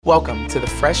Welcome to the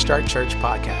Fresh Start Church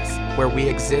podcast, where we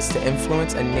exist to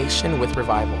influence a nation with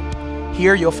revival.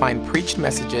 Here you'll find preached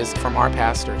messages from our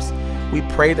pastors. We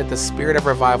pray that the spirit of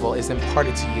revival is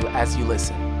imparted to you as you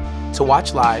listen. To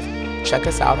watch live, check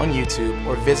us out on YouTube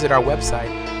or visit our website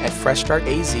at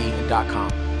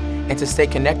freshstartaz.com. And to stay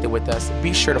connected with us,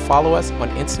 be sure to follow us on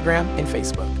Instagram and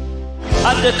Facebook.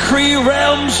 I decree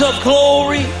realms of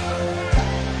glory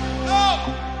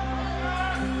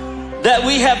that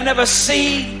we have never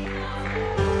seen,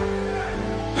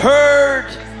 heard,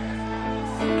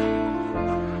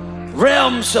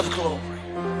 realms of glory.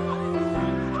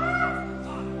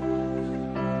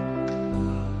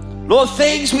 Lord,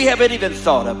 things we haven't even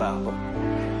thought about.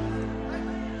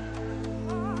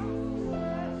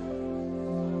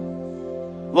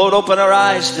 Lord, open our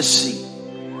eyes to see.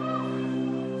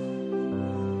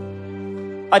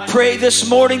 I pray this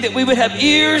morning that we would have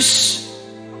ears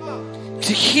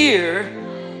to hear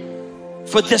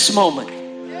for this moment,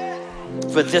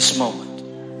 for this moment,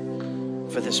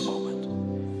 for this moment.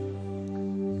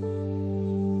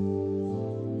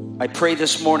 I pray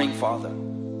this morning, Father,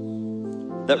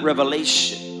 that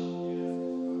revelation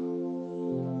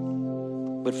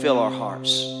would fill our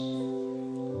hearts.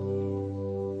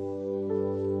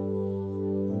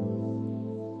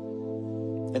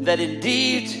 And that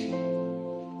indeed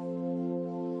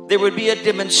there would be a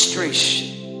demonstration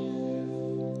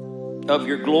of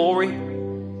your glory.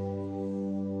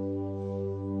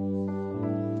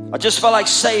 I just felt like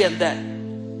saying that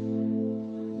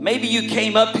maybe you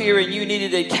came up here and you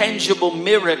needed a tangible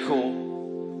miracle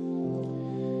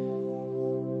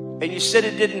and you said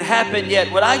it didn't happen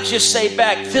yet. Would I just say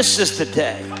back, this is the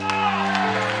day.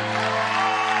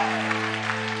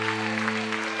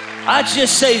 I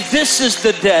just say this is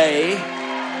the day,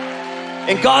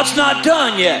 and God's not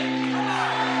done yet.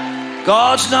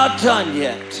 God's not done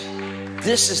yet.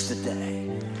 This is the day.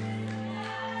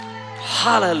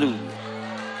 Hallelujah.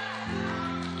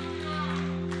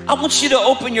 I want you to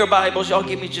open your Bibles. Y'all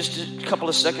give me just a couple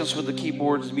of seconds with the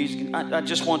keyboards and music. I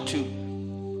just want to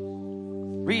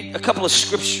read a couple of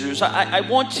scriptures. I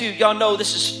want to, y'all know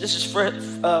this is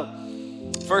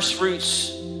First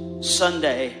Fruits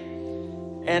Sunday.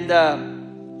 And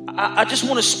I just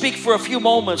want to speak for a few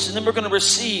moments, and then we're going to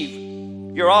receive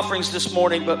your offerings this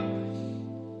morning. But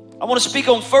I want to speak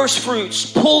on first fruits,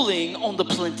 pulling on the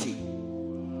plenty.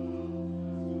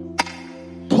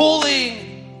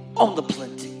 Pulling on the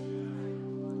plenty.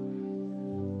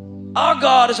 Our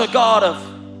God is a God of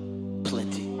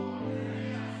plenty.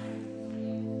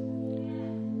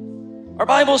 Our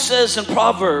Bible says in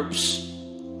Proverbs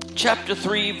chapter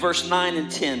 3, verse 9 and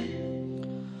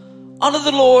 10, honor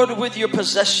the Lord with your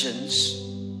possessions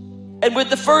and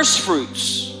with the first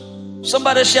fruits.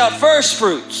 Somebody shout, first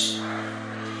fruits.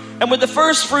 And with the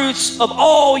first fruits of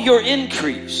all your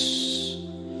increase.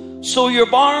 So your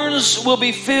barns will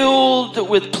be filled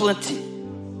with plenty,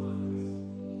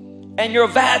 and your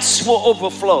vats will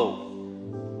overflow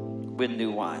with new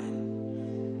wine.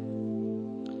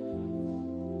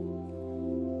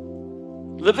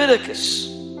 Leviticus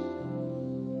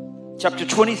chapter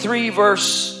 23,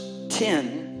 verse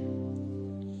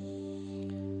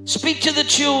 10. Speak to the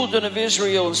children of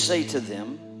Israel and say to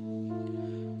them,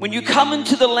 when you come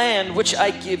into the land which I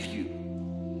give you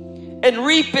and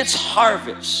reap its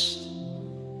harvest,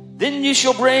 then you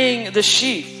shall bring the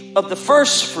sheaf of the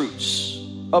first fruits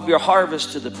of your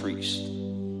harvest to the priest.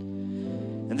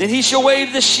 And then he shall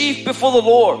wave the sheaf before the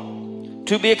Lord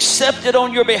to be accepted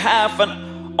on your behalf. And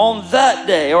on that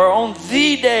day, or on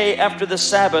the day after the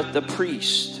Sabbath, the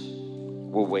priest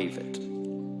will wave it.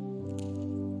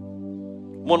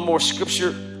 One more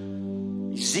scripture.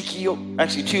 Ezekiel,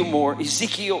 actually two more.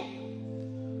 Ezekiel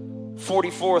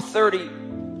 44:30.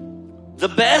 The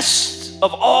best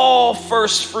of all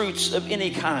first fruits of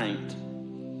any kind,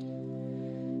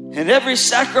 and every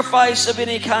sacrifice of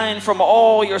any kind from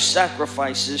all your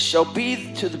sacrifices shall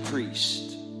be to the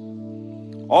priest.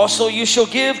 Also you shall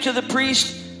give to the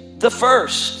priest the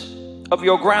first of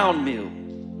your ground meal,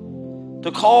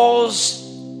 to cause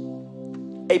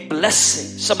a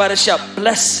blessing. Somebody shout,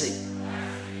 blessing,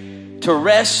 to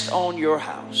rest on your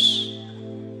house.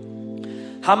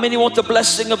 How many want the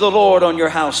blessing of the Lord on your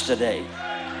house today?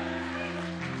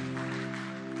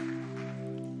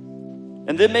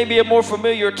 And then maybe a more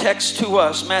familiar text to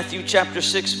us, Matthew chapter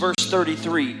 6, verse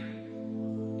 33.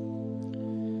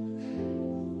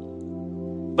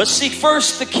 But seek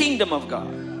first the kingdom of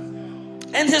God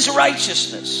and his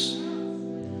righteousness,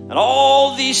 and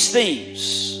all these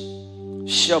things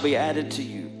shall be added to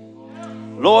you.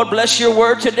 Lord, bless your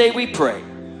word today, we pray.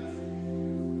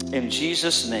 In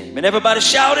Jesus' name. And everybody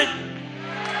shout it.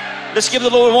 Let's give the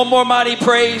Lord one more mighty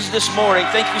praise this morning.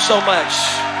 Thank you so much.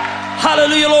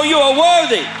 Hallelujah, Lord, you are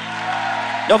worthy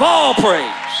of all praise.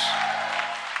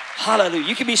 Hallelujah.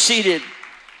 You can be seated.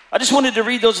 I just wanted to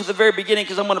read those at the very beginning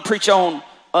because I'm going to preach on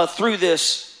through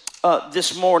this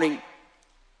morning.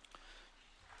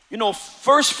 You know,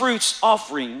 first fruits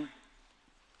offering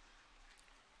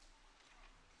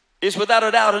is without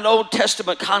a doubt an Old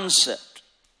Testament concept.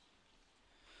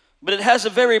 But it has a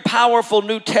very powerful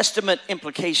New Testament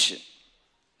implication.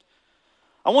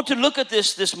 I want to look at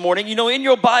this morning. You know, in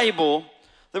your Bible,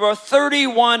 there are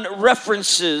 31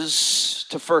 references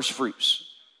to first fruits.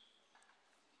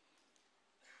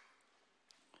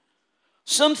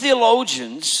 Some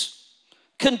theologians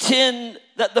contend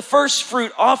that the first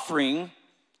fruit offering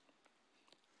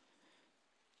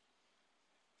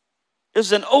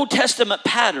is an Old Testament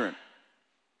pattern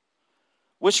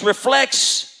which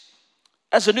reflects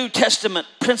as a New Testament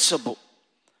principle.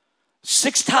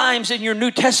 6 times in your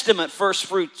New Testament, first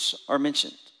fruits are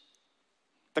mentioned.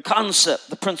 The concept,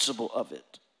 the principle of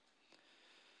it.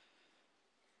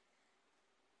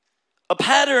 A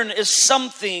pattern is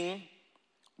something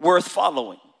worth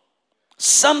following,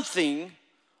 something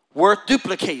worth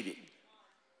duplicating.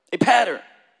 A pattern.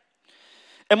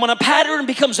 And when a pattern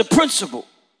becomes a principle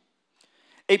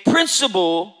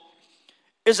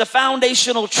is a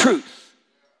foundational truth.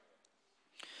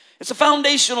 It's a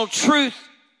foundational truth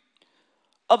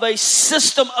of a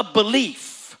system of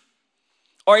belief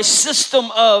or a system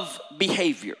of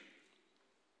behavior.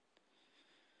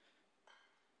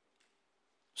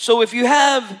 So if you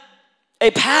have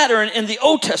a pattern in the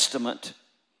Old Testament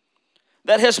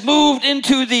that has moved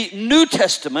into the New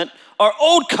Testament or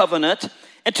Old Covenant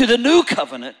into the New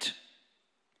Covenant,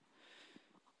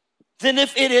 then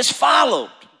if it is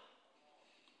followed,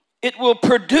 it will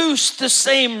produce the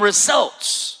same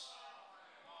results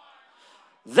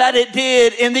that it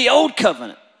did in the Old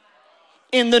Covenant,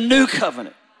 in the New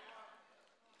Covenant.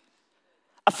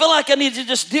 I feel like I need to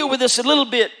just deal with this a little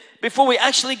bit before we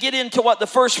actually get into what the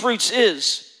first fruits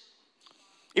is.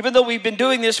 Even though we've been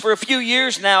doing this for a few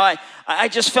years now, I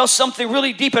just felt something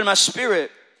really deep in my spirit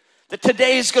that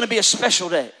today is going to be a special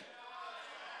day.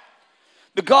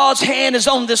 But God's hand is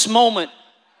on this moment.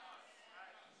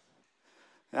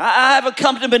 I haven't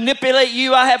come to manipulate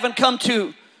you. I haven't come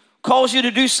to cause you to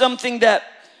do something that,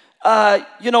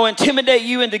 intimidate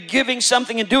you into giving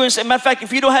something and doing something. Matter of fact,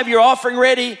 if you don't have your offering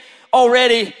ready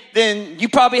already, then you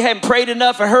probably haven't prayed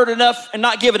enough and heard enough and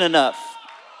not given enough.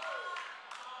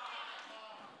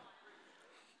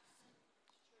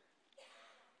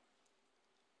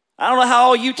 I don't know how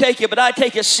all you take it, but I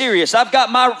take it serious. I've got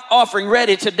my offering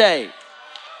ready today.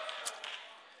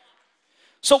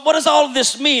 So what does all of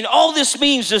this mean? All this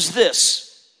means is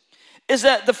this, is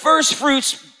that the first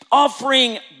fruits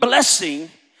offering blessing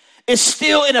is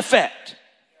still in effect.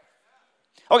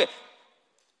 Okay,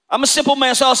 I'm a simple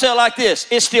man, so I'll say it like this.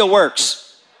 It still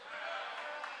works.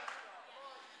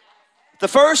 The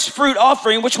first fruit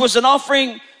offering, which was an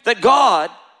offering that God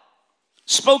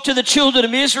spoke to the children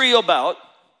of Israel about,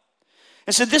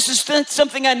 and said, this is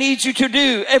something I need you to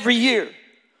do every year.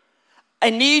 I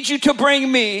need you to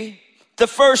bring me the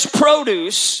first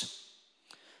produce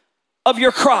of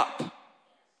your crop.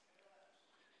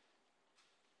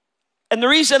 And the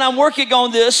reason I'm working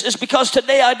on this is because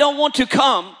today I don't want to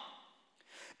come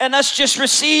and us just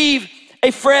receive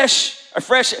a first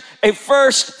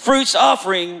fruits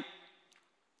offering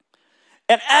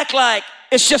and act like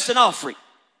it's just an offering.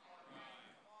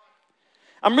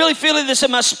 I'm really feeling this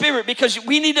in my spirit because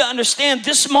we need to understand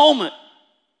this moment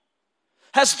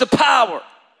has the power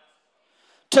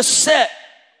to set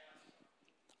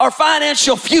our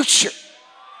financial future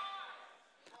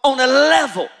on a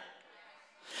level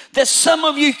that some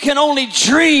of you can only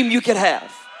dream you could have.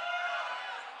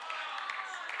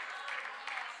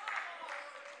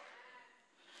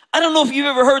 I don't know if you've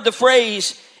ever heard the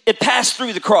phrase, it passed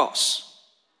through the cross.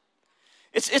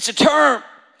 It's a term.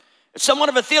 It's somewhat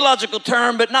of a theological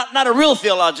term, but not a real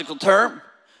theological term.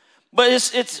 But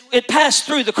it passed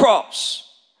through the cross.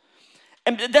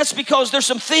 And that's because there's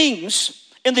some things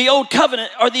in the Old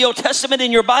Covenant or the Old Testament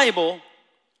in your Bible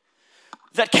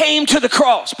that came to the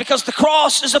cross. Because the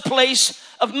cross is a place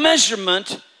of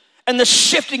measurement and the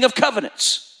shifting of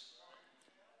covenants.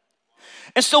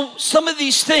 And so some of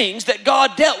these things that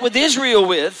God dealt with Israel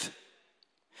with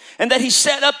and that he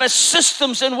set up as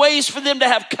systems and ways for them to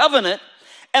have covenant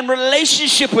and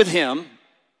relationship with him,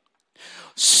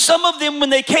 some of them when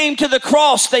they came to the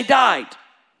cross, they died.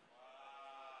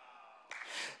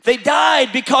 They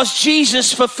died because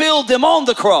Jesus fulfilled them on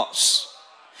the cross.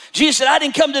 Jesus said, I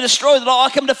didn't come to destroy the law, I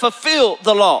come to fulfill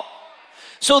the law.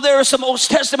 So there are some Old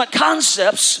Testament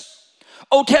concepts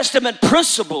Old Testament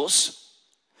principles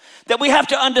that we have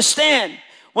to understand.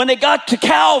 When they got to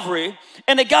Calvary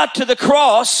and they got to the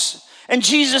cross and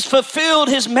Jesus fulfilled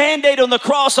his mandate on the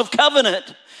cross of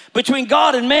covenant between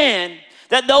God and man,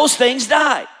 that those things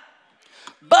died.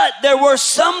 But there were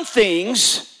some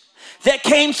things that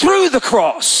came through the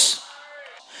cross.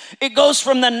 It goes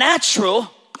from the natural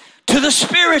to the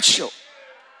spiritual.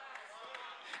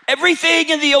 Everything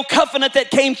in the old covenant that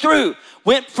came through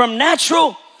went from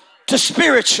natural to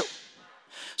spiritual.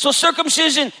 So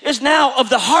circumcision is now of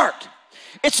the heart.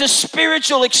 It's a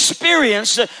spiritual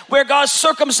experience where God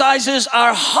circumcises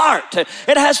our heart.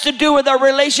 It has to do with our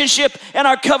relationship and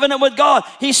our covenant with God.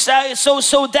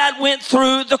 So that went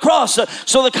through the cross.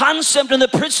 So the concept and the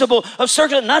principle of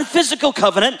circumcision, not physical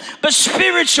covenant, but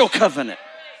spiritual covenant.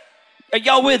 Are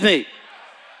y'all with me?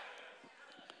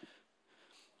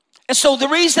 And so the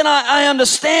reason I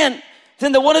understand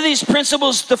then that one of these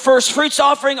principles, the first fruits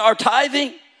offering, our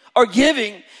tithing, our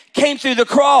giving, came through the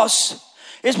cross,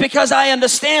 is because I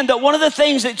understand that one of the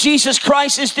things that Jesus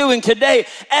Christ is doing today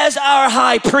as our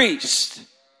high priest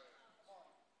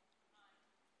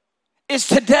is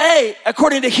today,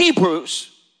 according to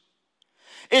Hebrews,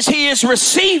 is he is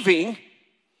receiving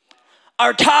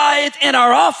our tithe and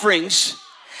our offerings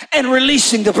and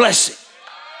releasing the blessing.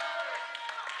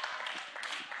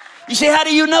 You say, how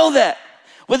do you know that?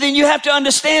 Well, then you have to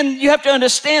understand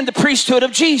the priesthood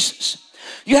of Jesus.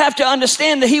 You have to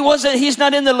understand that he's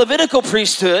not in the Levitical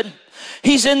priesthood.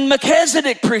 He's in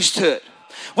Melchizedek priesthood,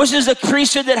 which is a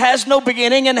priesthood that has no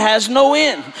beginning and has no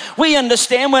end. We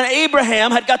understand when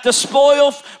Abraham had got the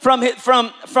spoil from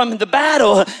the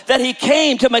battle that he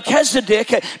came to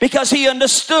Melchizedek because he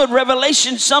understood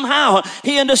revelation somehow.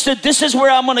 He understood this is where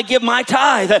I'm going to give my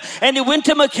tithe. And he went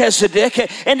to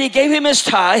Melchizedek and he gave him his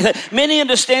tithe. Many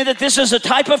understand that this is a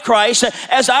type of Christ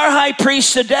as our high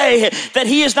priest today, that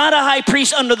he is not a high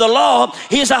priest under the law.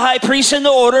 He is a high priest in the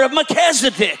order of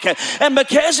Melchizedek. And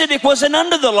Melchizedek wasn't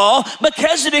under the law.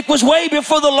 Melchizedek was way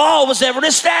before the law was ever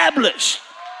established.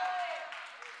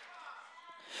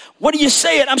 What are you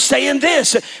saying? I'm saying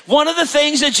this. One of the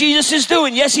things that Jesus is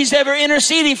doing, yes, he's ever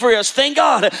interceding for us, thank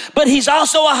God, but he's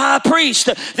also a high priest,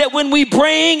 that when we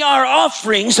bring our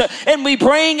offerings and we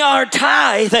bring our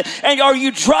tithe, or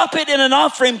you drop it in an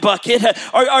offering bucket,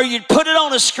 or you put it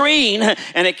on a screen,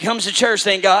 and it comes to church,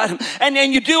 thank God, and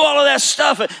then you do all of that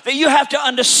stuff, that you have to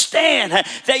understand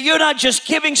that you're not just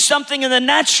giving something in the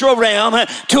natural realm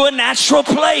to a natural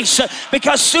place,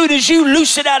 because soon as you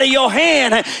loose it out of your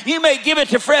hand, you may give it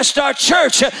to Fresh Start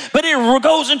Church, but it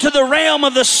goes into the realm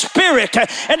of the spirit,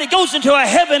 and it goes into a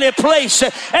heavenly place,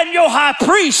 and your high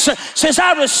priest says,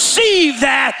 I receive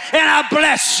that and I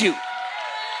bless you.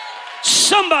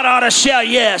 Somebody ought to shout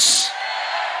yes.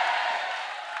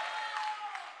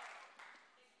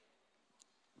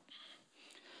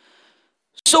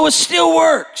 So it still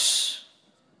works.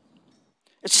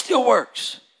 It still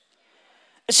works.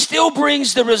 It still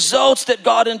brings the results that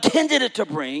God intended it to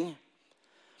bring.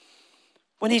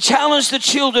 When he challenged the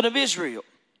children of Israel,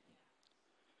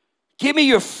 give me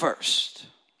your first.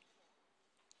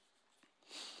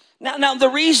 Now the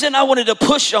reason I wanted to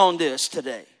push on this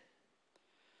today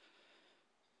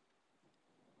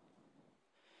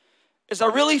is I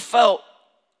really felt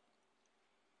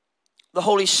the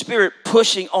Holy Spirit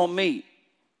pushing on me.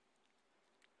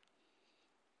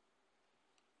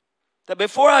 That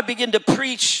before I begin to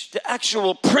preach the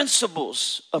actual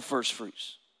principles of first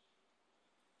fruits,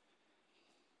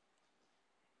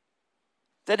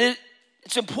 that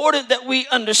it's important that we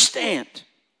understand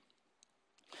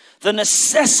the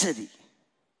necessity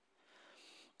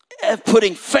of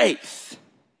putting faith,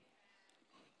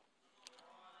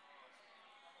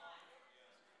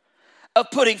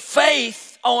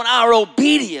 on our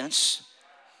obedience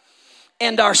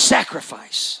and our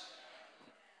sacrifice.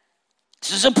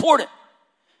 This is important,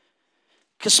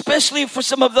 especially for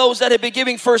some of those that have been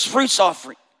giving first fruits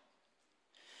offering.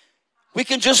 We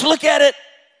can just look at it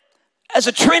as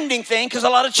a trending thing, because a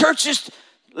lot of churches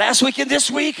last week and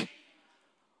this week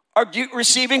are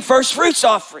receiving first fruits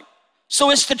offering.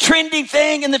 So it's the trending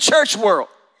thing in the church world.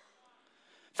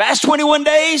 Fast 21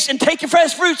 days and take your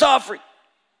first fruits offering.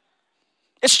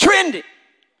 It's trending.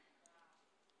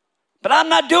 But I'm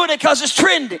not doing it because it's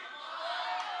trending.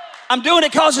 I'm doing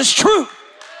it because it's true.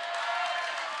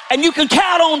 And you can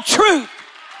count on truth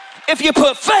if you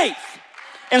put faith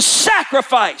and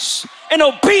sacrifice and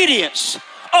obedience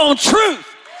on truth.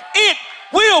 It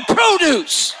will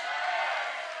produce.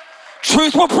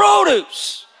 Truth will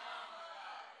produce.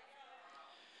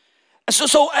 And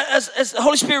so as the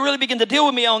Holy Spirit really began to deal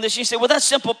with me on this, you say, well, that's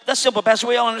simple, Pastor.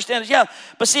 We all understand it. Yeah,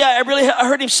 but see, I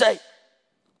heard him say,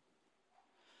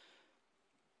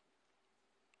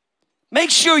 make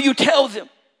sure you tell them.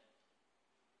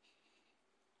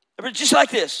 Just like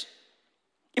this.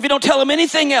 If you don't tell them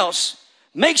anything else,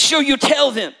 make sure you tell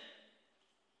them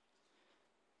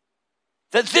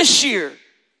that this year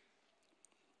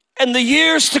and the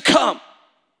years to come,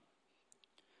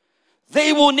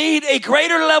 they will need a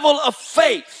greater level of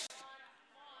faith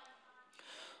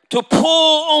to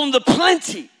pull on the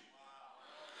plenty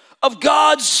of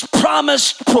God's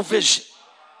promised provision.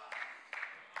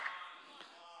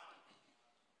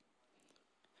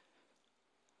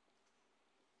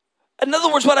 In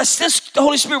other words, what I sensed the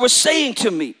Holy Spirit was saying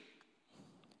to me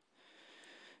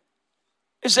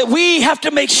is that we have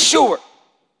to make sure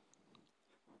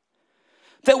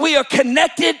that we are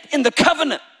connected in the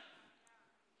covenant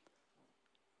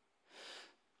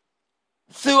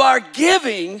through our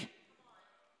giving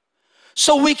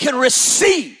so we can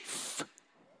receive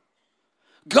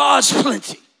God's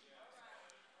plenty.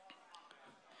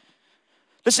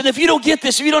 Listen, if you don't get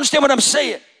this, if you don't understand what I'm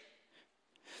saying,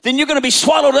 then you're going to be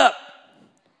swallowed up.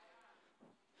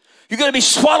 You're going to be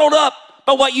swallowed up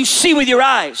by what you see with your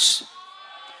eyes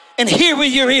and hear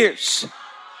with your ears.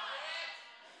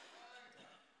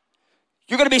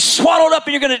 You're going to be swallowed up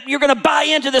and you're going to buy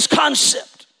into this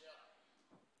concept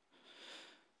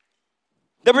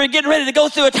that we're getting ready to go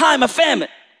through a time of famine.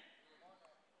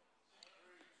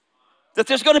 That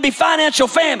there's going to be financial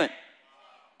famine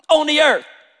on the earth.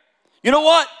 You know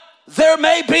what? There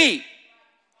may be.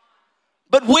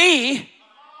 But we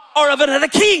are of another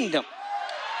kingdom.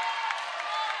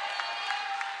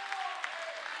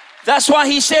 That's why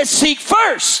he said, seek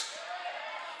first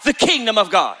the kingdom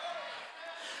of God.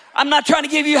 I'm not trying to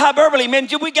give you hyperbole, man.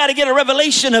 We got to get a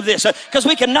revelation of this because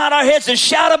we can nod our heads and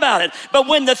shout about it. But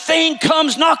when the thing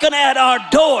comes knocking at our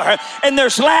door and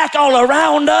there's lack all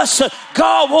around us,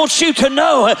 God wants you to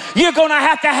know you're going to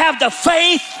have the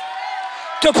faith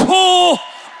to pull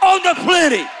on the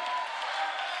plenty.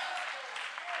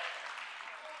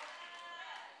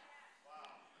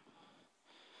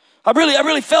 I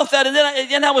really felt that, and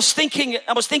then I was thinking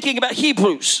about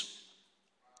Hebrews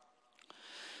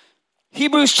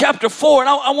chapter 4, and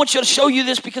I want you to show you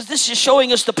this because this is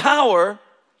showing us the power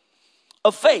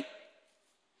of faith.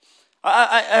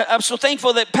 I'm so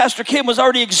thankful that Pastor Kim was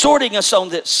already exhorting us on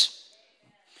this.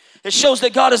 It shows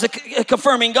that God is a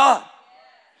confirming God.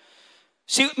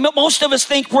 See, most of us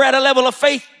think we're at a level of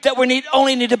faith that we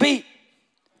only need to be,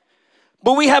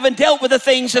 but we haven't dealt with the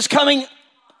things that's coming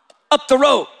up the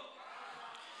road.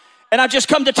 And I've just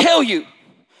come to tell you,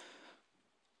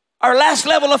 our last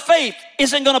level of faith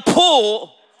isn't going to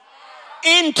pull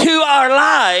into our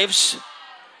lives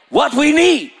what we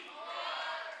need.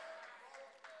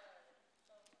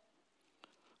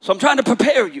 So I'm trying to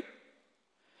prepare you.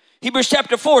 Hebrews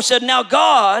chapter 4 said, now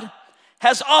God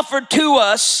has offered to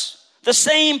us the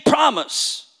same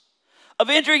promise of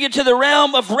entering into the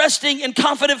realm of resting in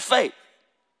confident faith.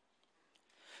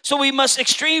 So we must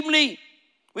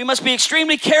be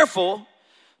extremely careful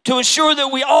to ensure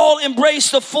that we all embrace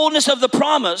the fullness of the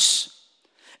promise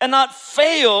and not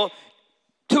fail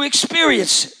to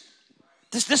experience it.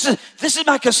 This is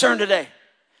my concern today.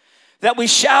 That we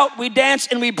shout, we dance,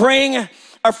 and we bring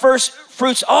our first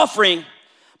fruits offering,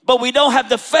 but we don't have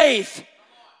the faith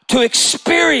to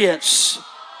experience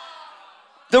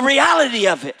the reality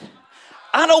of it.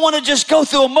 I don't want to just go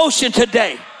through emotion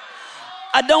today.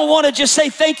 I don't want to just say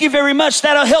thank you very much.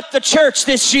 That'll help the church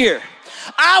this year.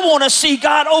 I want to see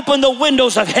God open the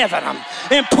windows of heaven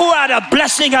and pour out a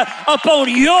blessing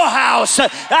upon your house.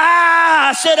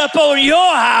 I said upon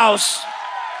your house.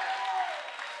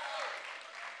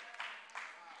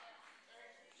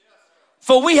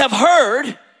 For we have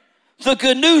heard the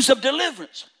good news of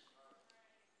deliverance.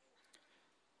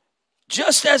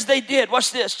 Just as they did,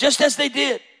 watch this, just as they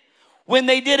did when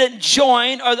they didn't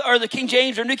join, or the King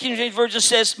James or New King James Version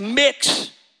says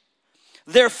mix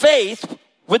their faith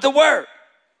with the word.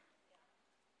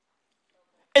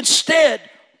 Instead,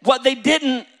 what they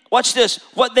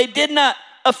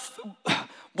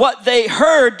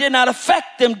heard did not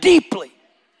affect them deeply,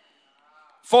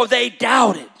 for they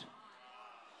doubted.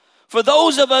 For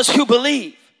those of us who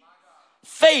believe,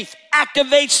 faith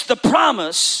activates the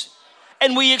promise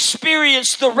and we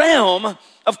experience the realm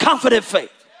of confident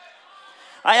faith.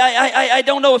 I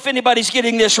don't know if anybody's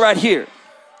getting this right here.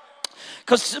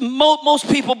 Because most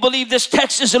people believe this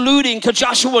text is alluding to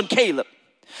Joshua and Caleb.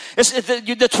 It's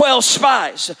the 12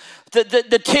 spies.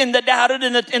 the 10 that doubted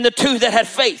and the 2 that had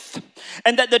faith.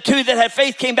 And that the 2 that had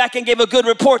faith came back and gave a good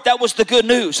report. That was the good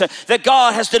news. That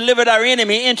God has delivered our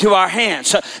enemy into our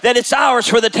hands. That it's ours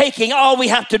for the taking. All we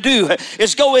have to do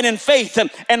is go in faith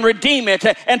and redeem it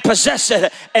and possess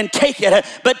it and take it.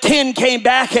 But 10 came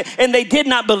back and they did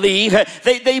not believe.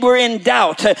 They were in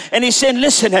doubt. And he said,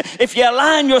 listen, if you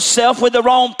align yourself with the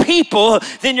wrong people,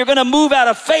 then you're going to move out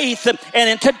of faith and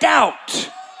into doubt.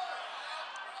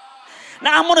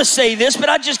 Now, I'm going to say this, but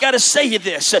I just got to say you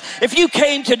this. If you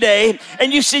came today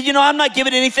and you said, I'm not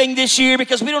giving anything this year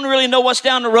because we don't really know what's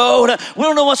down the road. We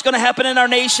don't know what's going to happen in our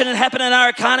nation and happen in our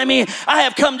economy. I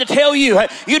have come to tell you,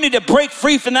 you need to break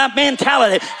free from that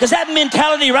mentality, because that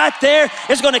mentality right there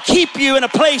is going to keep you in a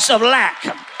place of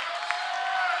lack.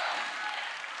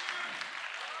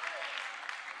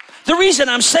 The reason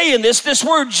I'm saying this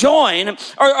word join,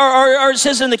 or it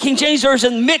says in the King James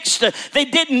Version mixed, they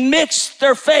didn't mix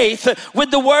their faith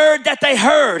with the word that they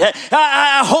heard.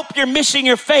 I hope you're mixing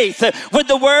your faith with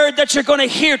the word that you're going to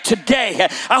hear today.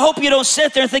 I hope you don't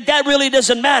sit there and think that really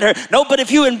doesn't matter. No, but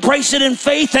if you embrace it in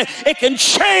faith, it can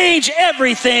change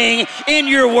everything in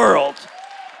your world.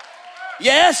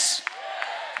 Yes?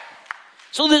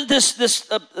 So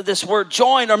this word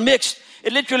join or mixed,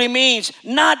 it literally means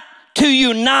not to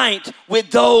unite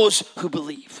with those who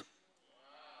believe.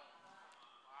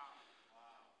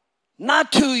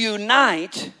 Not to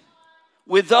unite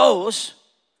with those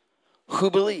who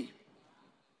believe.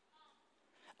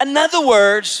 In other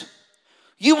words,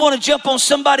 you want to jump on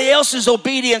somebody else's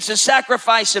obedience and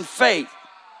sacrifice and faith.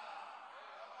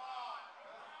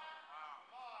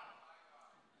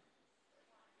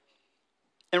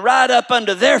 And ride up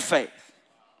under their faith.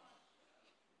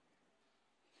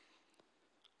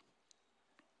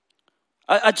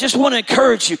 I just want to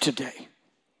encourage you today.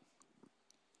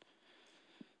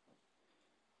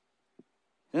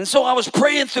 And so I was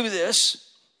praying through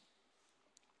this,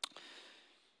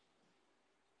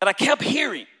 and I kept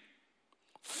hearing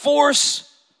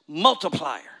force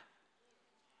multiplier.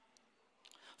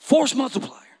 Force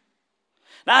multiplier.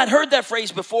 Now, I'd heard that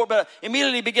phrase before, but I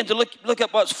immediately began to look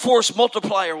up what force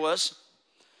multiplier was.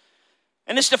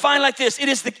 And it's defined like this. It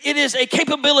is a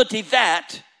capability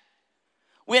that,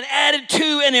 when added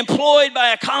to and employed by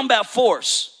a combat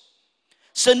force,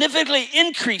 significantly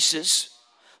increases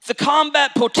the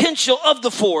combat potential of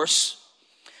the force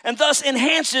and thus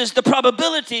enhances the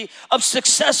probability of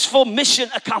successful mission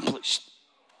accomplished.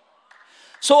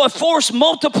 So a force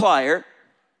multiplier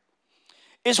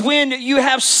is when you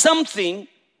have something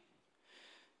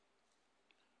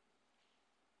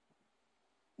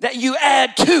that you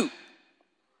add to.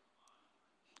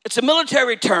 It's a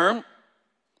military term.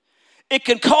 It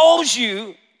can cause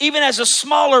you, even as a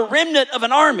smaller remnant of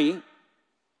an army,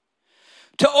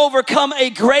 to overcome a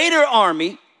greater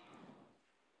army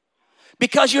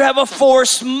because you have a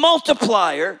force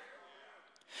multiplier,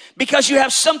 because you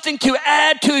have something to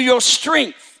add to your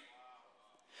strength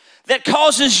that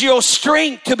causes your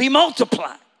strength to be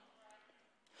multiplied.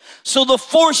 So the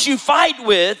force you fight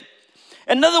with,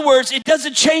 in other words, it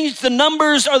doesn't change the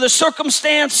numbers or the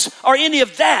circumstance or any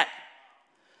of that,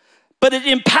 but it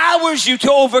empowers you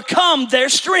to overcome their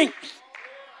strength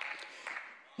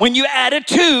when you add it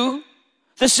to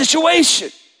the situation.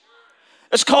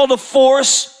 It's called a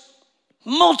force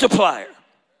multiplier.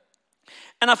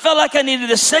 And I felt like I needed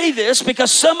to say this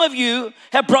because some of you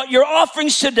have brought your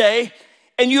offerings today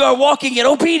and you are walking in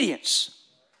obedience.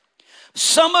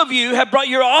 Some of you have brought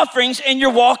your offerings and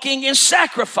you're walking in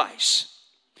sacrifice.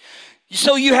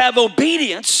 So you have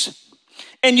obedience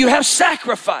and you have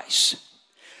sacrifice.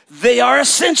 They are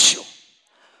essential.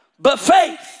 But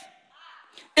faith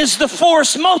is the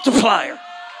force multiplier.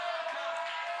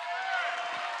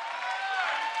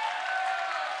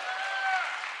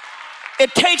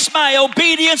 It takes my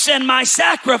obedience and my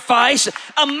sacrifice.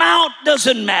 Amount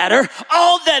doesn't matter.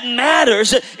 All that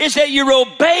matters is that you're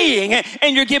obeying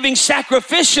and you're giving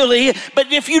sacrificially.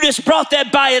 But if you just brought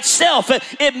that by itself,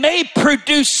 it may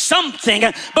produce something.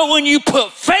 But when you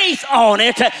put faith on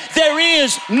it, there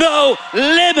is no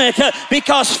limit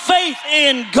because faith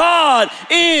in God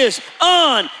is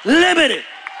unlimited.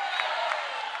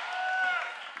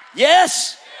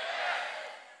 Yes?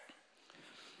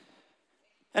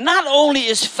 And not only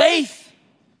is faith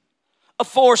a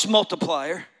force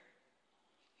multiplier,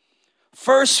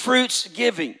 first fruits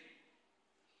giving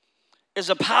is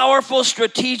a powerful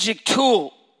strategic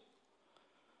tool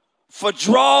for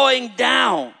drawing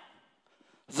down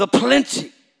the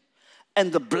plenty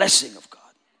and the blessing of God.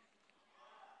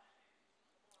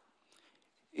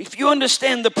 If you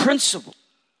understand the principle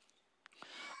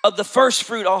of the first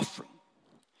fruit offering,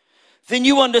 then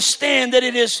you understand that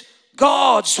it is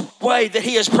God's way that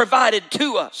he has provided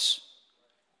to us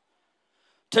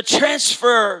to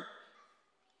transfer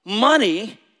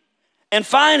money and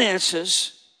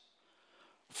finances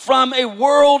from a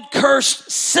world-cursed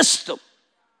system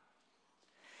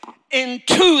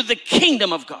into the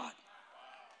kingdom of God.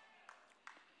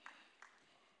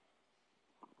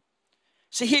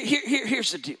 See,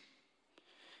 here's the deal.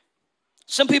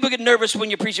 Some people get nervous when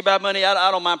you preach about money. I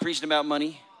don't mind preaching about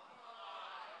money.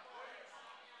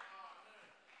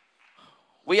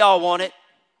 We all want it.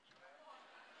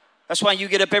 That's why you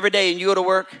get up every day and you go to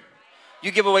work.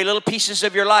 You give away little pieces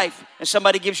of your life and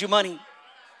somebody gives you money.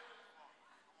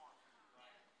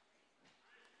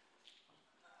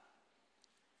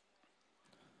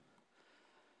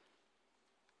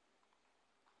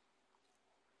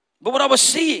 But what I was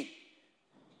seeing,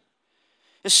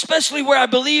 especially where I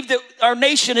believe that our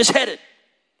nation is headed,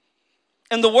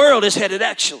 and the world is headed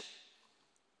actually,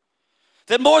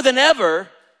 that more than ever,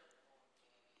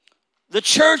 the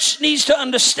church needs to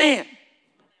understand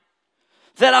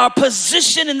that our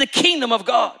position in the kingdom of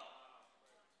God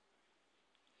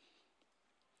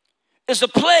is a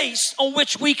place on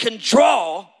which we can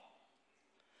draw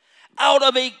out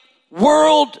of a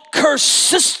world cursed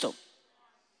system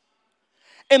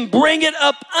and bring it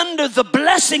up under the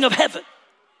blessing of heaven.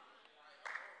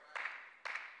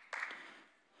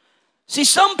 See,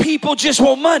 some people just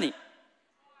want money.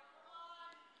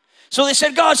 So they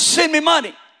said, God, send me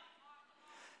money.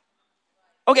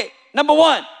 Okay, number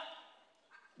one,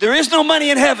 there is no money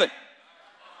in heaven.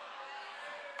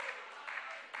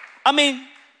 I mean,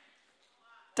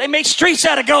 they make streets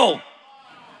out of gold,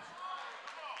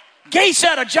 gates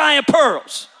out of giant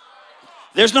pearls.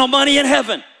 There's no money in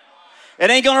heaven. It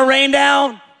ain't gonna rain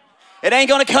down. It ain't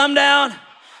gonna come down.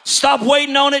 Stop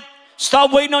waiting on it.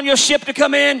 Stop waiting on your ship to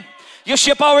come in. Your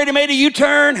ship already made a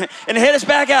U-turn and head us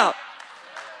back out.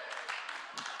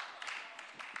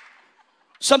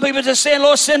 Some people just saying,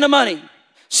 Lord, send the money.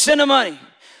 Send the money.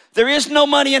 There is no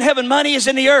money in heaven. Money is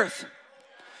in the earth.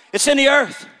 It's in the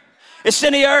earth. It's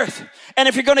in the earth. And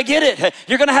if you're gonna get it,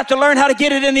 you're gonna have to learn how to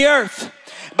get it in the earth.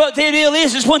 But the deal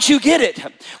is once you get it,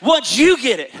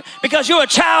 because you're a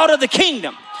child of the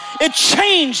kingdom, it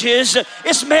changes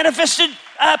its manifested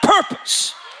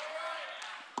purpose.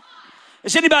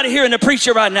 Is anybody hearing the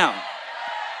preacher right now?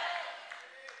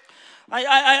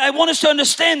 I want us to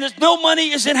understand that no money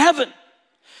is in heaven.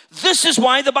 This is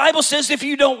why the Bible says if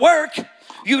you don't work,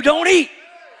 you don't eat.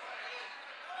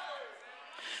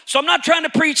 So I'm not trying to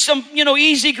preach some,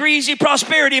 easy greasy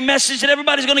prosperity message that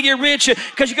everybody's going to get rich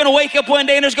because you're going to wake up one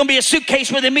day and there's going to be a suitcase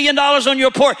with $1 million on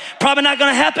your porch. Probably not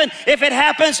going to happen. If it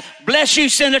happens, bless you,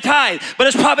 send a tithe. But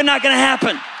it's probably not going to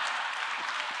happen.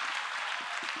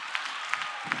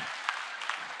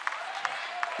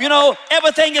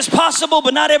 Everything is possible,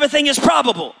 but not everything is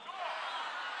probable.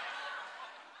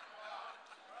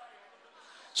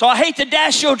 So I hate to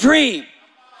dash your dream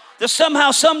that somehow,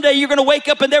 someday you're going to wake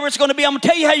up and there it's going to be. I'm going to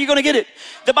tell you how you're going to get it.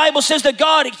 The Bible says that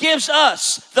God gives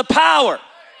us the power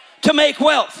to make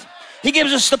wealth. He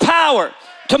gives us the power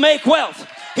to make wealth.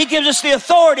 He gives us the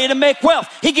authority to make wealth.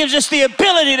 He gives us the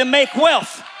ability to make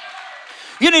wealth.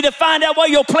 You need to find out what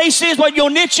your place is, what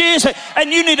your niche is,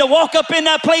 and you need to walk up in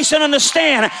that place and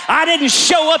understand, I didn't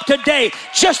show up today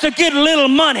just to get a little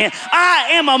money. I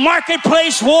am a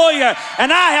marketplace warrior,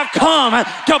 and I have come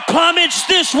to plummet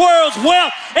this world's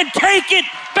wealth and take it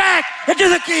back into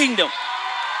the kingdom.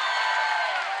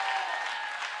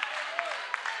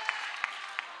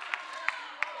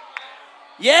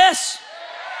 Yes?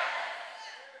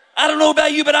 I don't know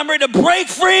about you, but I'm ready to break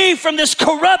free from this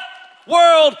corrupt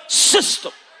world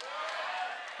system.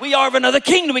 We are of another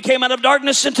kingdom. We came out of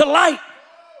darkness into light.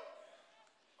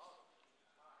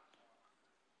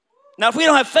 Now, if we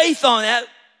don't have faith on that,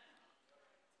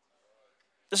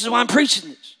 this is why I'm preaching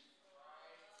this.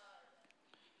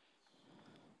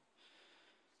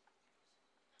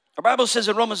 Our Bible says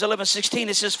in Romans 11:16,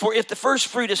 it says, for if the first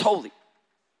fruit is holy,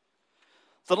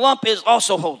 the lump is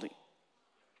also holy.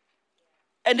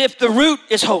 And if the root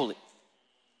is holy,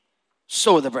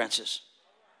 so are the branches.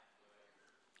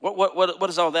 What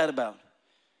is all that about?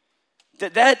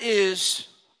 That is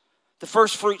the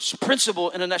first fruits principle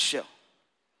in a nutshell.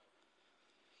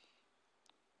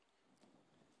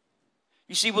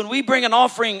 You see, when we bring an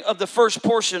offering of the first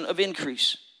portion of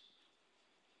increase,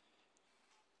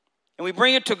 and we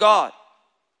bring it to God,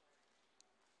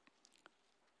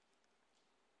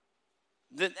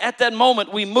 then at that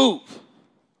moment we move.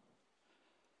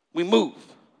 We move.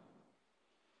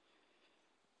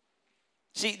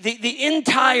 See, the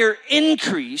entire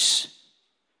increase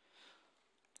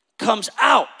comes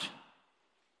out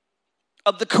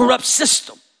of the corrupt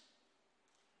system.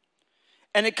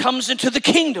 and it comes into the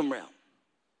kingdom realm.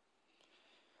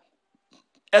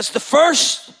 As the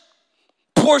first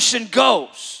portion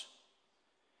goes,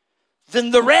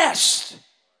 then the rest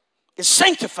is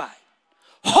sanctified,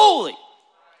 holy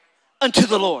unto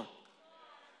the Lord.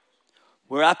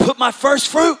 Where I put my first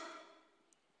fruit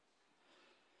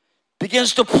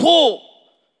begins to pull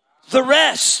the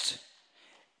rest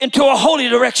into a holy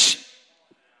direction.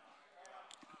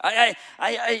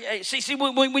 See,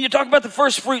 when you talk about the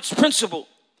first fruits principle,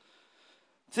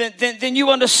 then you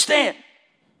understand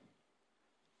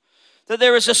that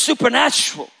there is a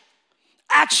supernatural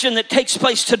action that takes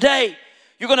place today.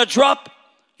 You're going to drop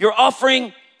your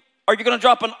offering, or you're going to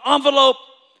drop an envelope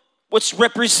which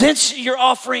represents your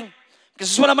offering. Because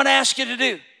this is what I'm going to ask you to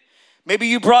do. Maybe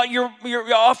you brought your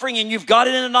offering and you've got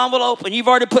it in an envelope and you've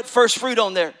already put first fruit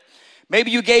on there.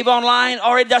 Maybe you gave online.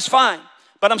 All right, that's fine.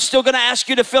 But I'm still going to ask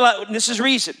you to fill out, and this is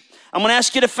reason. I'm going to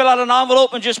ask you to fill out an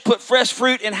envelope and just put fresh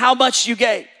fruit and how much you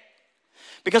gave.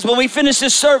 Because when we finish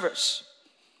this service,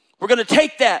 we're going to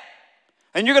take that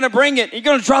and you're going to bring it and you're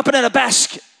going to drop it in a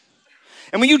basket.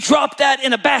 And when you drop that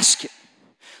in a basket,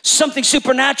 something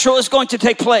supernatural is going to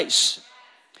take place.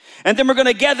 And then we're going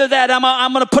to gather that.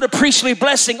 I'm going to put a priestly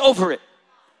blessing over it.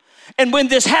 And when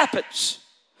this happens,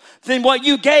 then what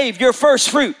you gave, your first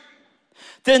fruit,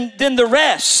 then the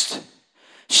rest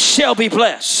shall be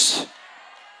blessed.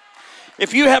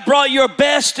 If you have brought your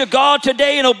best to God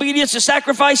today in obedience and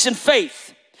sacrifice and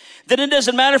faith, then it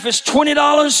doesn't matter if it's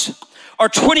 $20 or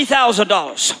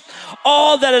 $20,000.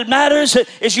 All that it matters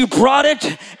is you brought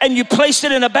it and you placed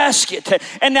it in a basket.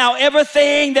 And now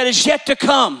everything that is yet to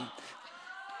come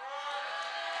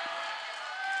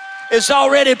is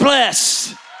already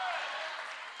blessed.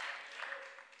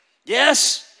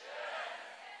 Yes?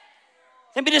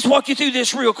 Let me just walk you through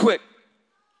this real quick.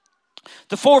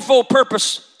 The fourfold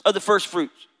purpose of the first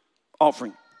fruit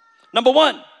offering. Number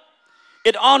one,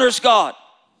 it honors God.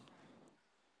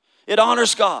 It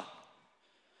honors God.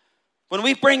 When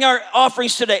we bring our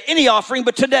offerings today, any offering,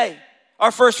 but today,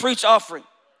 our first fruits offering,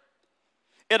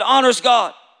 it honors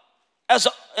God as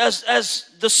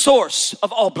the source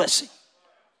of all blessing.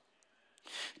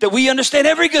 That we understand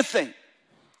every good thing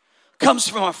comes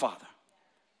from our Father.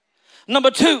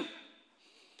 Number two,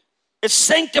 it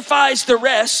sanctifies the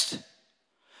rest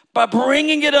by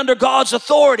bringing it under God's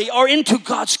authority or into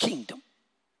God's kingdom.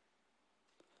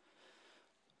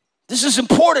 This is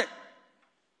important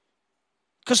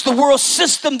because the world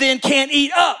system then can't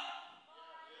eat up.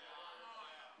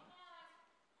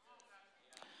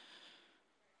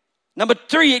 Number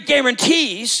three, it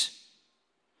guarantees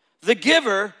the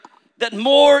giver that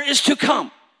more is to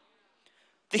come.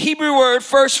 The Hebrew word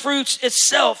first fruits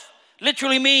itself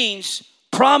literally means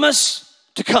promise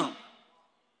to come.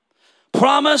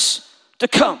 Promise to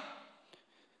come.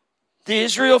 The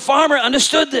Israel farmer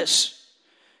understood this.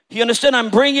 He understood, I'm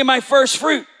bringing my first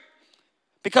fruit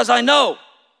because I know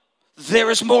there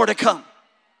is more to come.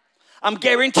 I'm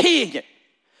guaranteeing it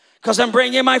because I'm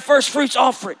bringing my first fruits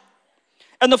offering.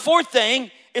 And the fourth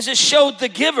thing is it showed the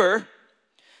giver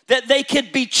that they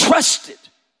could be trusted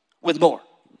with more.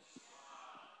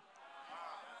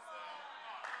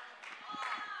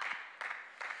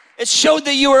 It showed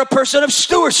that you are a person of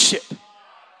stewardship.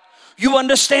 You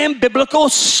understand biblical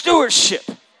stewardship.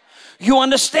 You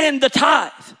understand the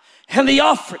tithe and the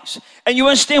offerings. And you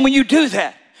understand when you do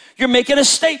that, you're making a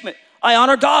statement. I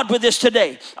honor God with this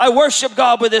today. I worship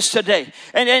God with this today.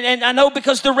 And I know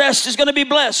because the rest is going to be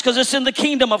blessed because it's in the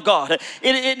kingdom of God.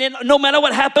 No matter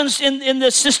what happens in the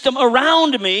system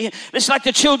around me, it's like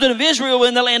the children of Israel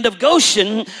in the land of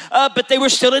Goshen, but they were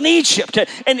still in Egypt.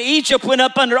 And Egypt went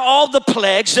up under all the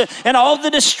plagues and all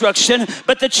the destruction,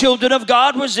 but the children of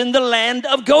God was in the land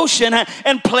of Goshen,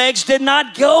 and plagues did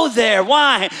not go there.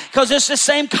 Why? Because it's the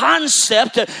same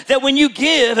concept that when you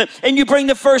give and you bring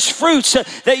the first fruits,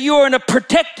 that you are in a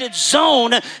protected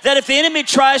zone, that if the enemy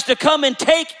tries to come and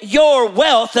take your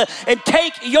wealth and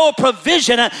take your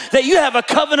provision, that you have a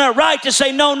covenant right to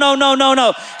say, no, no, no, no,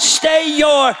 no. Stay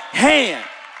your hand.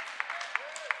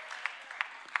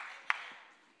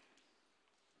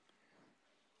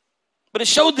 But it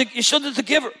showed that the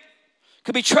giver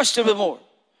could be trusted with more.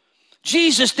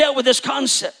 Jesus dealt with this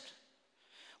concept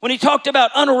when he talked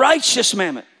about unrighteous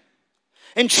mammon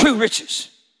and true riches.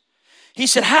 He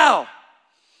said, how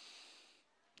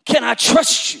can I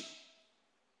trust you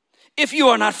if you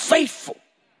are not faithful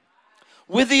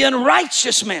with the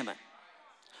unrighteous mammon?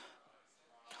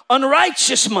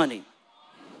 Unrighteous money.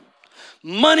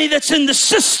 Money that's in the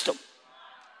system.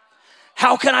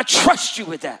 How can I trust you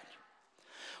with that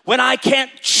when I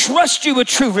can't trust you with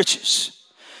true riches?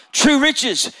 True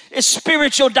riches is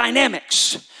spiritual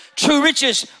dynamics. True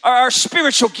riches are our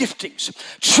spiritual giftings.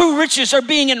 True riches are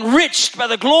being enriched by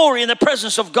the glory and the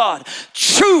presence of God.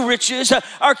 True riches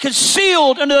are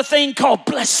concealed under the thing called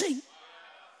blessing.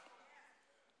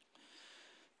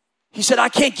 He said, I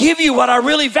can't give you what I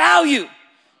really value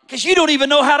because you don't even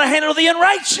know how to handle the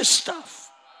unrighteous stuff.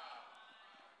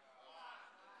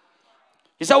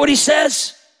 Is that what he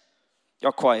says?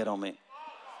 Y'all quiet on me.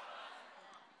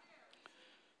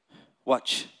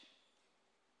 Watch.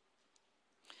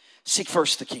 Seek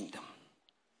first the kingdom.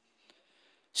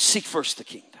 Seek first the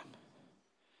kingdom.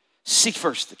 Seek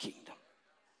first the kingdom.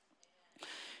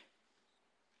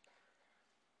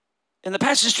 In the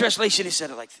Pastor's translation, he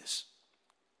said it like this.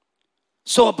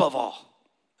 So above all,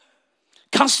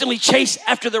 constantly chase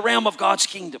after the realm of God's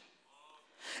kingdom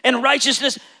and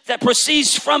righteousness that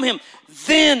proceeds from him.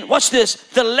 Then, watch this,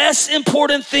 the less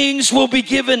important things will be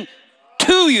given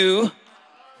to you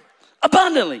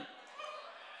abundantly.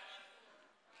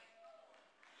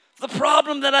 The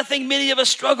problem that I think many of us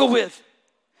struggle with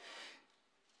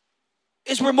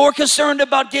is we're more concerned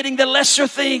about getting the lesser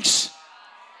things.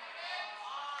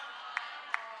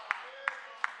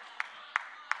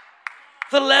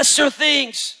 The lesser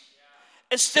things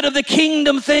instead of the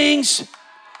kingdom things.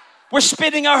 We're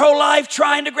spending our whole life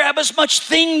trying to grab as much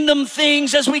kingdom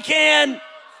things as we can.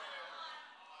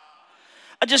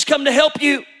 I just come to help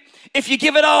you. If you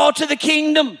give it all to the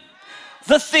kingdom,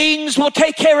 the things will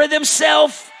take care of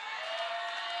themselves.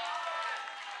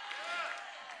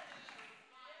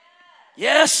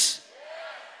 Yes.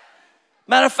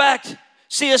 Matter of fact,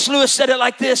 C.S. Lewis said it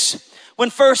like this. When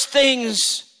first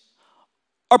things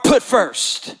are put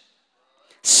first,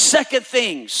 second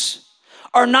things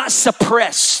are not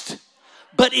suppressed,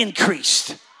 but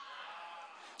increased.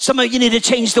 Some of you need to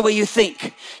change the way you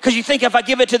think. Because you think if I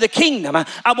give it to the kingdom,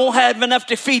 I won't have enough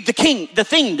to feed the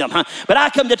kingdom. But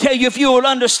I come to tell you, if you will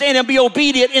understand and be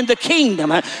obedient in the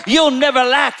kingdom, you'll never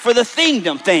lack for the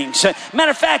kingdom things.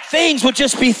 Matter of fact, things will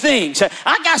just be things.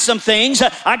 I got some things.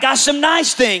 I got some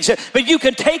nice things. But you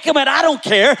can take them and I don't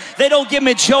care. They don't give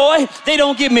me joy. They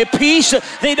don't give me peace.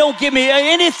 They don't give me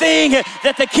anything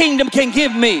that the kingdom can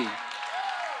give me.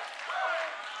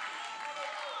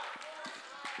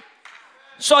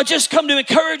 So I just come to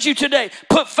encourage you today.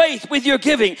 Put faith with your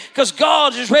giving because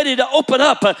God is ready to open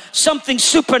up something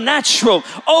supernatural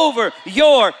over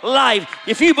your life.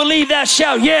 If you believe that,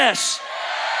 shout yes.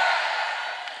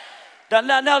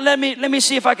 Now let me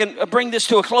see if I can bring this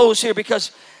to a close here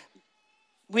because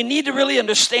we need to really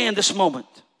understand this moment.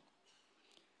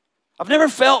 I've never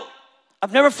felt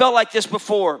like this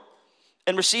before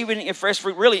in receiving a fresh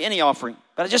fruit, really any offering,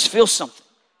 but I just feel something.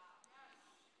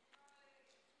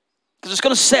 Because it's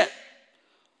going to set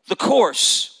the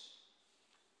course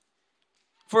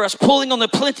for us pulling on the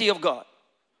plenty of God.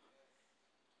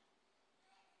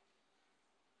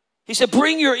 He said,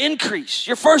 bring your increase,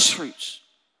 your first fruits,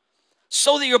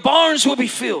 so that your barns will be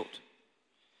filled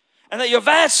and that your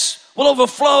vats will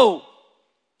overflow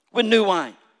with new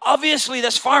wine. Obviously,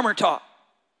 that's farmer talk.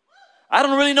 I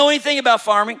don't really know anything about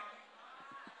farming.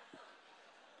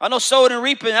 I know sowing and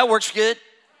reaping, that works good.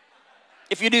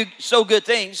 If you do sow good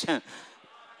things.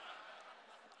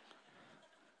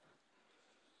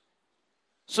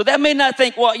 So that may not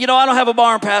think, well, I don't have a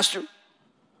barn, Pastor.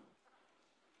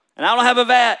 And I don't have a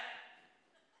vat.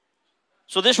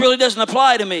 So this really doesn't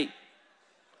apply to me.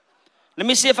 Let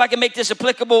me see if I can make this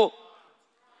applicable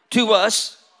to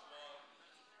us.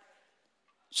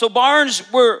 So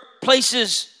barns were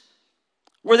places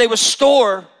where they would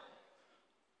store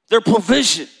their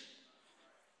provision.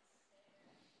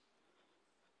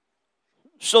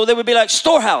 So they would be like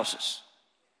storehouses.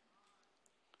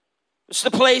 It's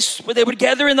the place where they would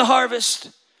gather in the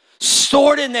harvest,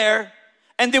 store it in there,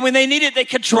 and then when they need it, they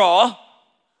could draw.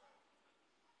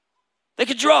 They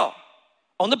could draw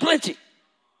on the plenty.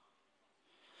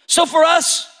 So for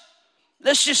us,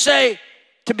 let's just say,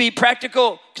 to be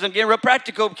practical, because I'm getting real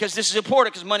practical, because this is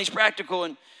important, because money's practical,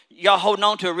 and y'all holding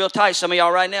on to it real tight. Some of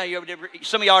y'all right now,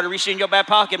 some of y'all ought to reach in your back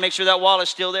pocket and make sure that wallet's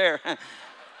still there. I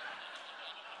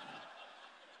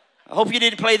hope you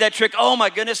didn't play that trick. Oh my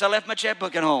goodness, I left my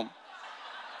checkbook at home.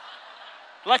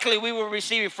 Luckily, we will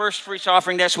receive first fruits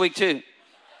offering next week too,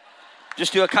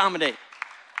 just to accommodate.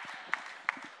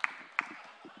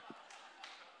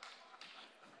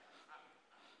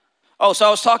 Oh, so I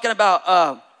was talking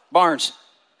about barns.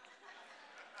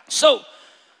 So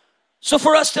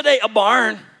for us today, a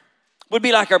barn would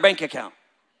be like our bank account,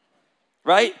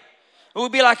 right? It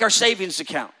would be like our savings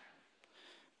account.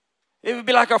 It would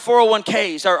be like our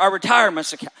 401ks, our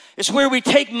retirement account. It's where we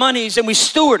take monies and we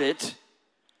steward it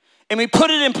and we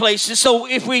put it in places so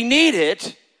if we need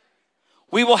it,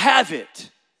 we will have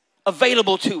it.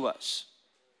 available to us.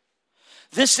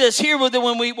 This says here that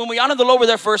when we honor the Lord with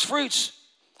our first fruits,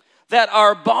 that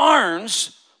our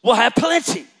barns will have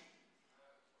plenty.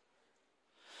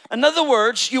 In other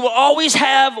words, you will always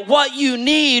have what you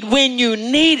need when you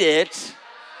need it,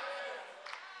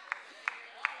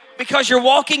 because you're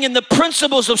walking in the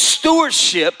principles of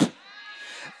stewardship.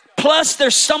 Plus,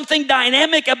 there's something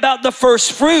dynamic about the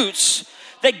first fruits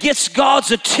that gets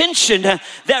God's attention,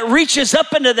 that reaches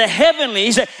up into the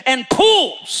heavenlies and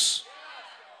pulls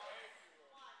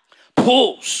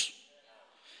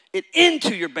it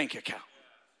into your bank account.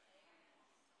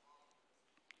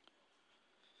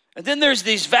 And then there's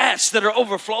these vats that are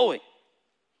overflowing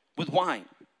with wine.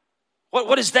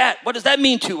 What is that? What does that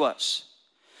mean to us?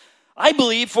 I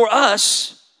believe for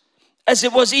us, as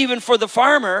it was even for the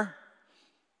farmer,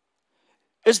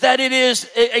 is that it is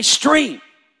a stream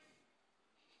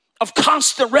of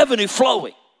constant revenue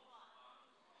flowing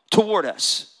toward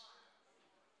us.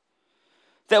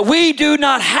 That we do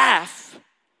not have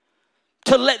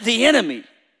to let the enemy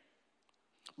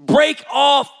break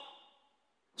off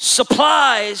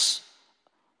supplies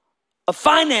of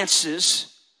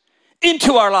finances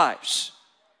into our lives.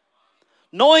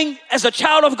 Knowing as a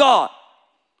child of God,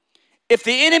 if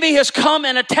the enemy has come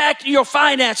and attacked your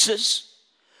finances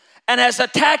and has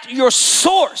attacked your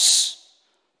source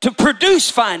to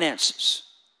produce finances,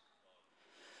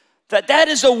 that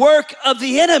is a work of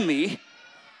the enemy,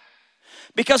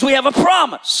 because we have a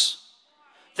promise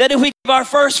that if we give our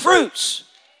first fruits,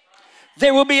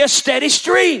 there will be a steady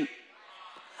stream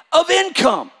of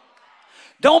income.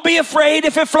 Don't be afraid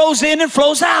if it flows in and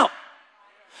flows out.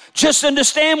 Just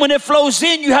understand, when it flows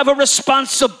in, you have a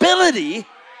responsibility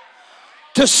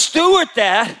to steward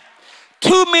that.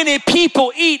 Too many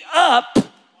people eat up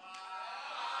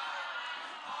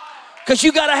because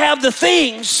you got to have the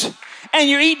things, and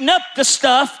you're eating up the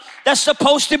stuff that's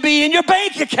supposed to be in your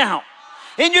bank account,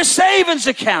 in your savings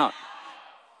account.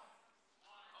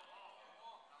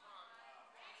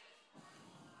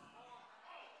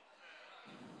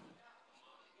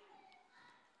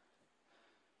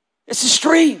 It's a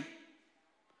stream.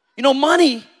 You know,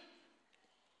 money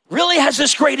really has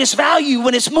its greatest value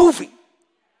when it's moving.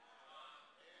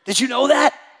 Did you know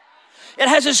that? It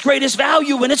has its greatest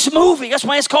value when it's moving. That's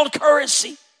why it's called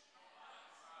currency.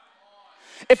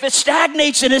 If it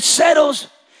stagnates and it settles,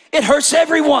 it hurts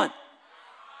everyone.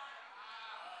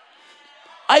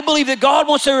 I believe that God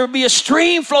wants there to be a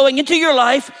stream flowing into your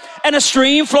life and a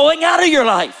stream flowing out of your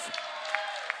life.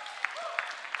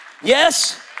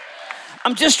 Yes?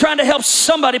 I'm just trying to help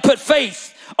somebody put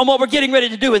faith on what we're getting ready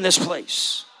to do in this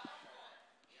place.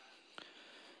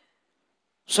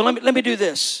 So let me do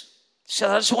this. So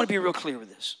I just want to be real clear with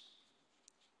this.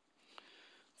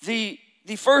 The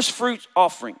first fruit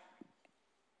offering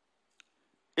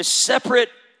is separate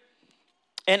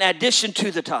in addition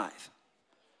to the tithe.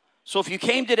 So if you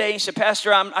came today and said,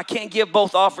 Pastor, I can't give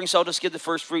both offerings, so I'll just give the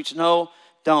first fruits. No,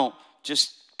 don't.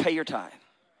 Just pay your tithe.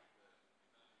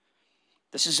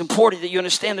 This is important that you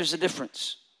understand there's a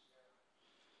difference.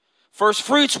 First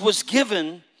fruits was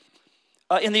given,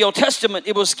 in the Old Testament,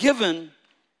 it was given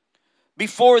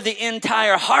before the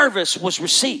entire harvest was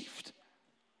received.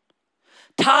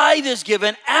 Tithe is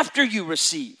given after you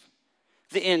receive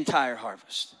the entire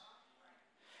harvest.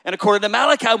 And according to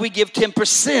Malachi, we give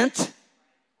 10%.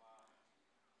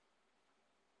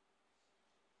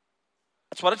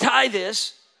 That's what a tithe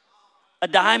is. A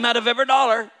dime out of every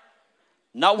dollar.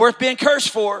 Not worth being cursed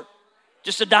for.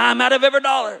 Just a dime out of every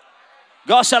dollar.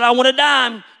 God said, I want a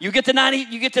dime. You get the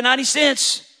 90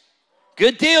 cents.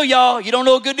 Good deal, y'all. You don't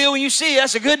know a good deal when you see it.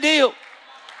 That's a good deal.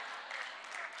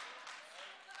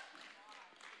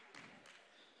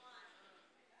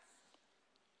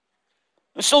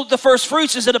 And so the first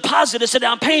fruits is a deposit. It's a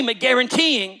down payment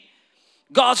guaranteeing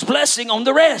God's blessing on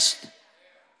the rest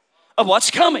of what's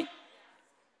coming.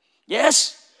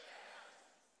 Yes?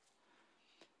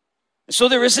 So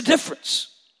there is a difference.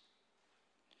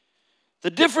 The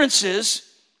difference is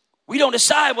we don't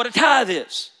decide what a tithe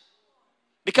is,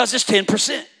 because it's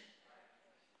 10%.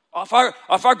 Off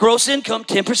our gross income,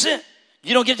 10%.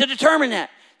 You don't get to determine that.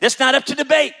 That's not up to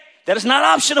debate. That is not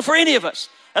optional for any of us.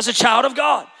 As a child of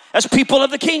God, as people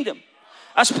of the kingdom.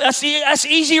 That's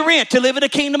easy rent to live in the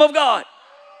kingdom of God.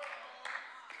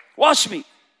 Watch me.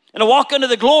 And to walk under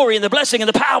the glory and the blessing and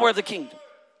the power of the kingdom.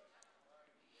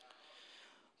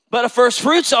 But a first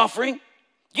fruits offering,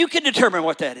 you can determine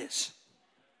what that is.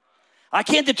 I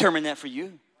can't determine that for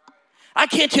you. I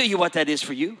can't tell you what that is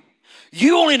for you.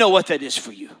 You only know what that is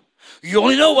for you. You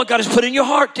only know what God has put in your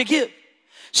heart to give.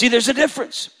 See, there's a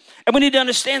difference. And we need to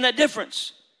understand that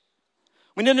difference.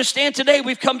 We need to understand today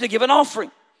we've come to give an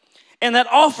offering. And that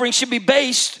offering should be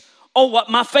based on what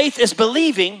my faith is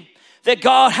believing that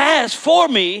God has for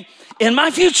me in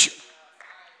my future.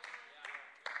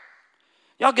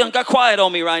 Y'all got quiet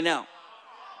on me right now.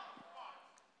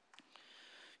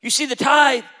 You see, the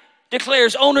tithe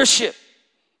declares ownership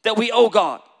that we owe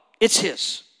God. It's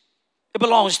His. It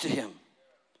belongs to Him.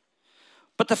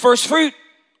 But the first fruit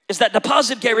is that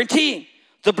deposit guaranteeing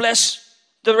the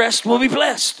rest will be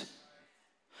blessed.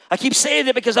 I keep saying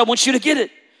that because I want you to get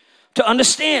it, to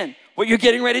understand what you're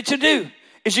getting ready to do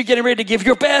is you're getting ready to give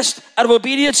your best out of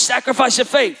obedience, sacrifice, and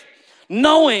faith,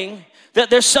 knowing that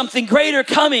there's something greater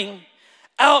coming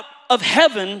out of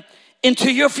heaven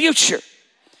into your future.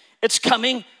 It's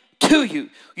coming to you.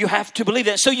 You have to believe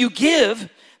that. So you give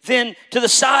then to the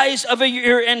size of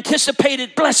your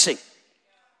anticipated blessing.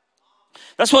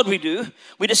 That's what we do.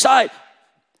 We decide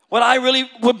what I really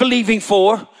was believing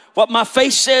for, what my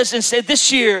faith says, and say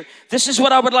this year, this is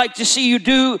what I would like to see you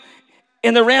do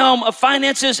in the realm of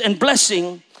finances and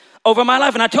blessing over my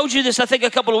life. And I told you this, I think a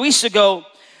couple of weeks ago,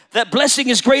 that blessing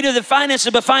is greater than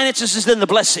finances, but finances is than the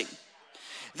blessing.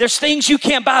 There's things you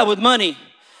can't buy with money.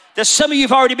 There's some of you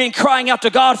have already been crying out to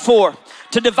God for,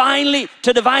 to divinely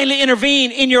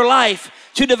intervene in your life,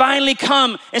 to divinely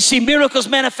come and see miracles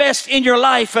manifest in your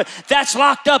life. That's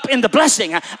locked up in the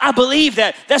blessing. I believe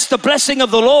that. That's the blessing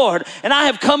of the Lord. And I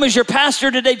have come as your pastor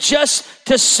today just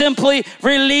to simply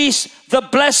release the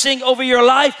blessing over your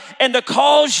life and to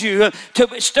cause you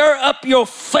to stir up your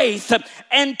faith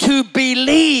and to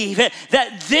believe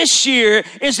that this year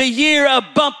is a year of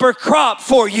bumper crop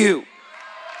for you.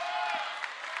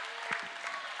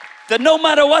 That no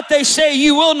matter what they say,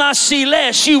 you will not see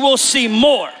less, you will see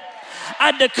more.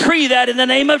 I decree that in the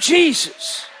name of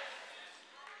Jesus.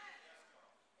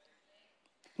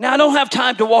 Now, I don't have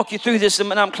time to walk you through this,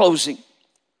 and I'm closing.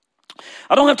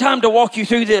 I don't have time to walk you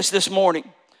through this morning.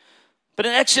 But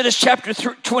in Exodus chapter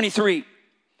 23,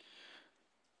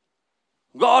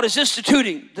 God is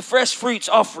instituting the first fruits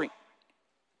offering.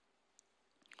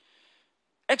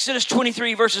 Exodus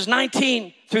 23, verses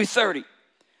 19 through 30.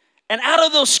 And out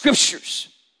of those scriptures,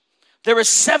 there are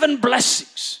 7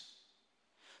 blessings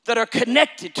that are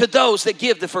connected to those that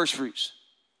give the first fruits.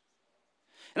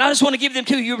 And I just want to give them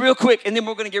to you real quick, and then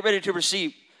we're going to get ready to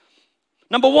receive.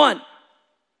 Number 1,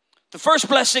 the first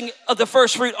blessing of the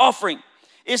first fruit offering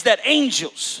is that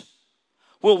angels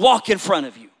will walk in front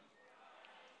of you.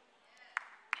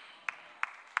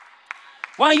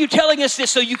 Why are you telling us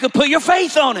this? So you can put your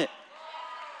faith on it.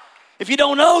 If you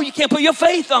don't know, you can't put your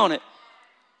faith on it.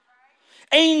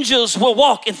 Angels will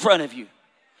walk in front of you.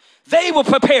 They will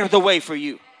prepare the way for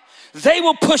you. They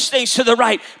will push things to the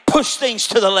right, push things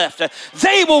to the left.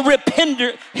 They will rip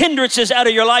hindrances out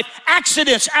of your life,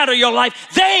 accidents out of your life.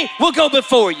 They will go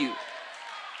before you.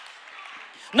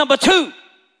 Number 2,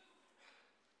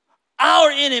 our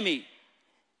enemy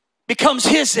becomes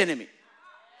his enemy.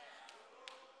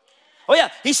 Oh yeah,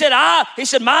 he said,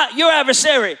 your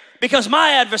adversary becomes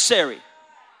my adversary.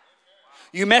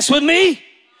 You mess with me,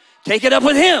 take it up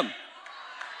with him.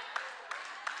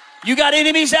 You got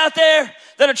enemies out there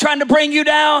that are trying to bring you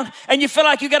down and you feel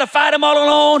like you got to fight them all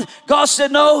alone. God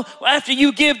said, no, after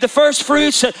you give the first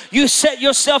fruits, you set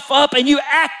yourself up and you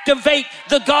activate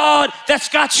the God that's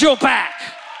got your back.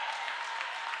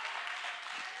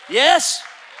 Yes?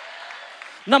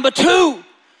 Number 2,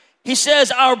 he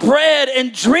says our bread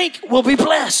and drink will be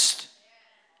blessed.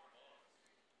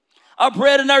 Our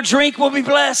bread and our drink will be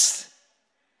blessed.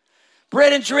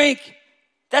 Bread and drink,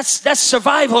 that's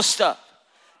survival stuff.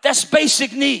 That's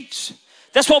basic needs.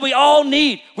 That's what we all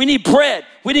need. We need bread.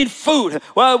 We need food.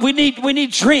 Well, we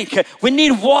need drink. We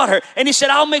need water. And he said,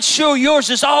 I'll make sure yours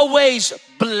is always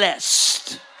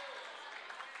blessed.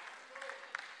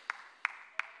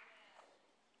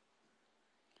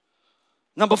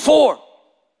 Number 4,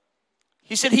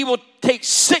 he said he will take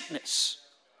sickness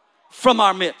from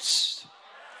our midst.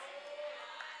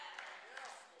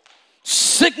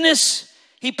 Sickness,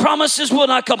 he promises, will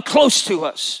not come close to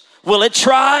us. Will it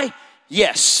try?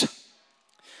 Yes.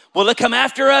 Will it come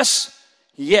after us?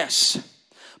 Yes.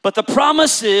 But the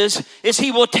promise is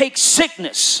he will take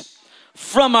sickness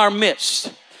from our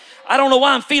midst. I don't know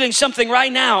why I'm feeling something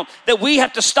right now that we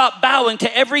have to stop bowing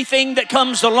to everything that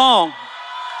comes along.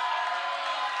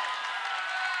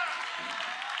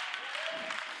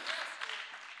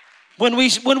 When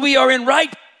we are in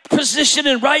right position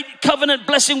and right covenant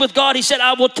blessing with God, he said,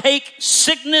 I will take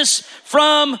sickness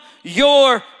from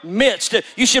your midst.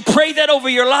 You should pray that over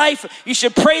your life. You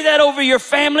should pray that over your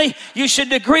family. You should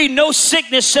decree no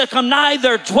sickness shall come nigh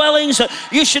their dwellings.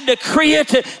 You should decree it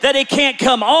that it can't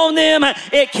come on them,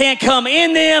 it can't come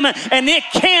in them, and it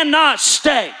cannot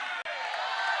stay.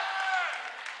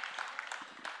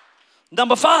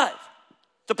 Number 5,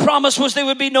 the promise was there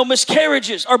would be no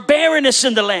miscarriages or barrenness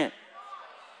in the land.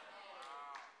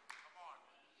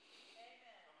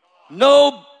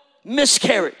 No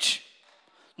miscarriage.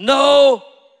 No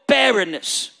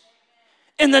barrenness.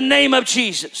 In the name of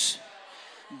Jesus.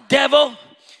 Devil,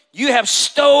 you have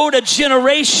stowed a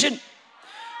generation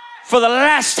for the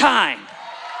last time.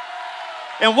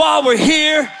 And while we're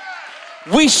here,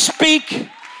 we speak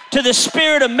to the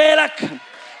spirit of Melech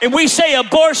and we say,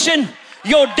 abortion,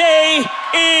 your day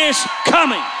is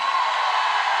coming.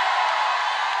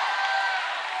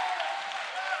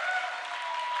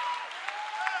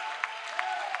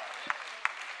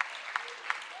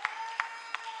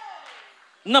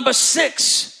 Number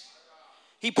 6,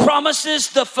 he promises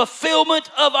the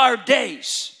fulfillment of our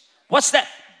days. What's that?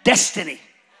 Destiny.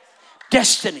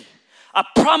 Destiny. I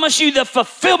promise you the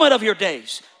fulfillment of your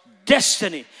days.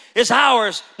 Destiny is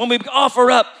ours when we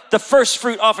offer up the first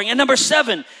fruit offering. And number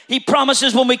 7, he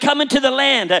promises when we come into the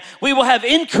land, we will have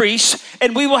increase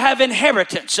and we will have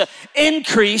inheritance.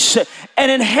 Increase and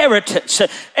inheritance.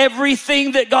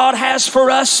 Everything that God has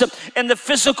for us in the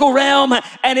physical realm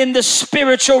and in the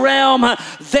spiritual realm,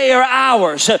 they are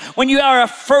ours. When you are a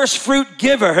first fruit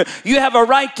giver, you have a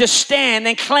right to stand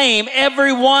and claim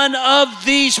every one of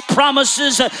these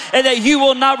promises, and that you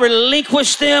will not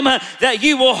relinquish them, that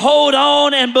you will hold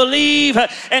on and believe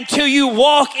until you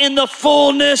walk in the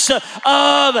fullness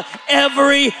of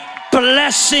every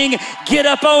blessing. Get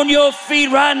up on your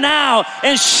feet right now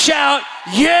and shout,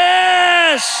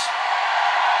 yes!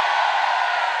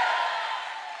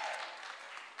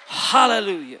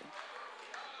 Hallelujah.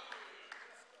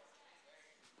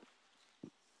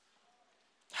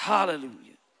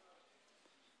 Hallelujah.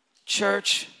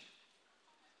 Church,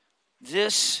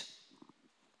 this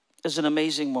is an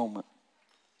amazing moment.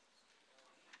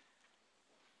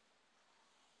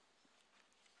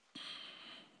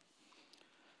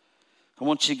 I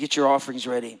want you to get your offerings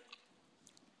ready.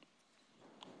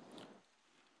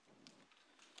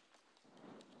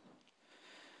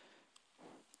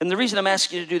 And the reason I'm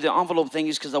asking you to do the envelope thing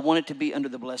is because I want it to be under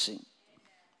the blessing.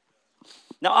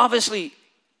 Now, obviously,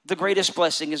 the greatest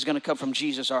blessing is going to come from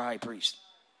Jesus, our high priest.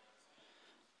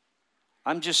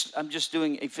 I'm just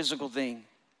doing a physical thing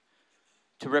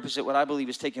to represent what I believe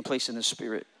is taking place in the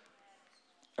spirit.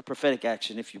 A prophetic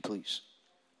action, if you please.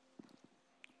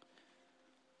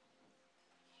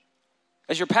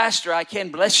 As your pastor, I can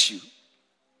bless you.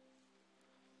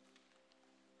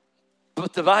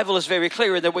 But the Bible is very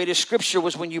clear. The way to Scripture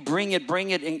was when you bring it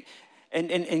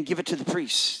and give it to the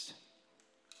priest.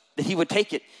 That he would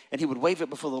take it and he would wave it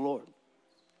before the Lord.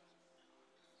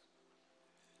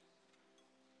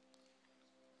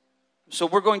 So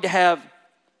we're going to have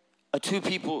two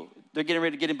people. They're getting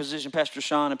ready to get in position, Pastor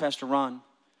Sean and Pastor Ron.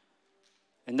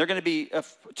 And they're going to be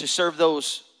to serve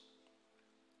those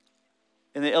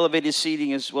in the elevated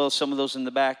seating, as well as some of those in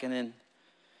the back. And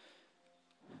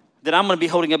then I'm going to be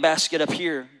holding a basket up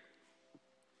here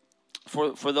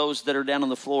for those that are down on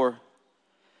the floor.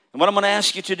 And what I'm going to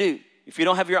ask you to do, if you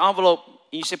don't have your envelope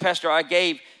and you say, Pastor, I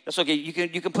gave, that's okay. You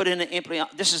can put in an empty.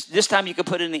 This time you can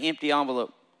put in an empty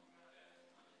envelope.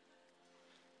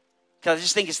 Because I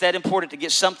just think it's that important to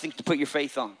get something to put your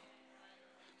faith on.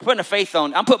 Putting a faith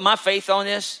on. I'm putting my faith on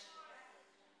this.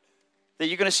 That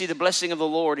you're going to see the blessing of the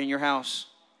Lord in your house.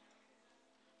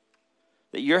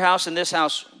 That your house and this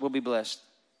house will be blessed.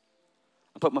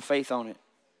 I put my faith on it.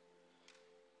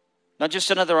 Not just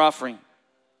another offering.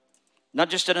 Not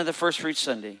just another First Fruit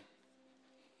Sunday.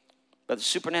 But the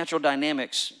supernatural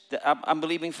dynamics. That I'm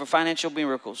believing for financial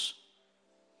miracles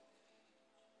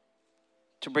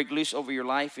to break loose over your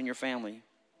life and your family.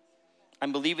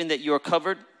 I'm believing that you are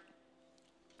covered.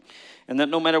 And that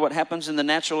no matter what happens in the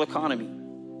natural economy,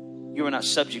 you are not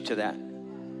subject to that.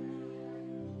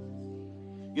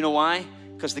 You know why?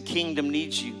 Because the kingdom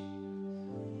needs you.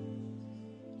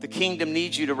 The kingdom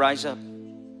needs you to rise up.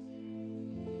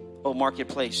 Oh,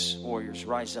 marketplace warriors,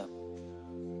 rise up.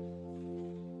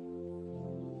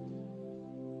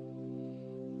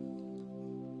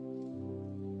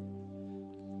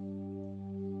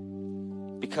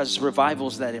 Because revival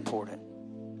is that important.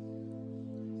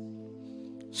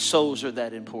 Souls are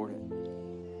that important.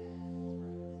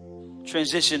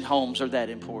 Transition homes are that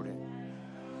important.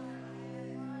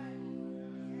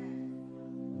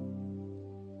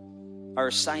 Our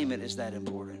assignment is that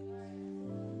important.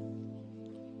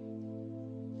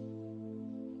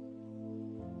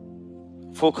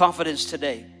 Full confidence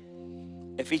today,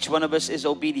 if each one of us is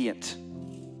obedient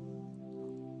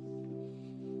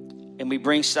and we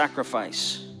bring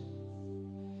sacrifice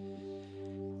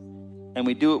and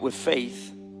we do it with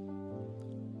faith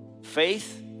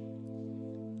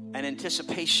and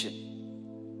anticipation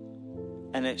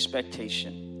and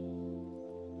expectation.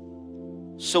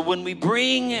 So when we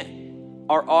bring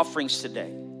our offerings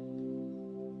today,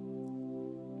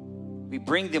 we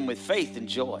bring them with faith and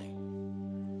joy.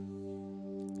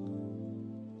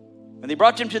 When they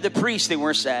brought them to the priest, they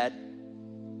weren't sad.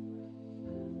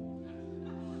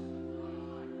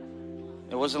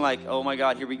 It wasn't like, oh my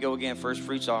God, here we go again, first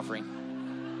fruits offering.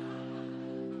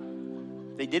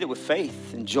 They did it with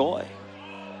faith and joy,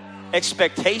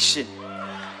 expectation.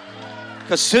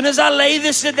 Because as soon as I lay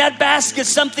this in that basket,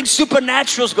 something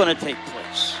supernatural is going to take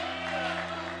place.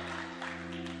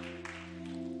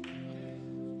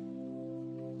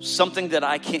 Something that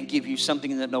I can't give you,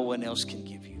 something that no one else can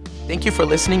give you. Thank you for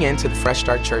listening in to the Fresh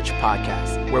Start Church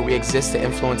podcast, where we exist to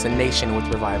influence a nation with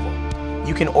revival.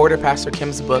 You can order Pastor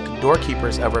Kim's book,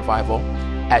 Doorkeepers of Revival,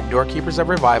 at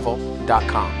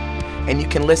doorkeepersofrevival.com. And you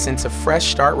can listen to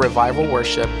Fresh Start Revival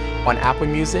Worship on Apple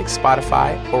Music,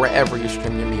 Spotify, or wherever you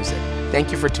stream your music.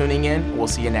 Thank you for tuning in. We'll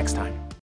see you next time.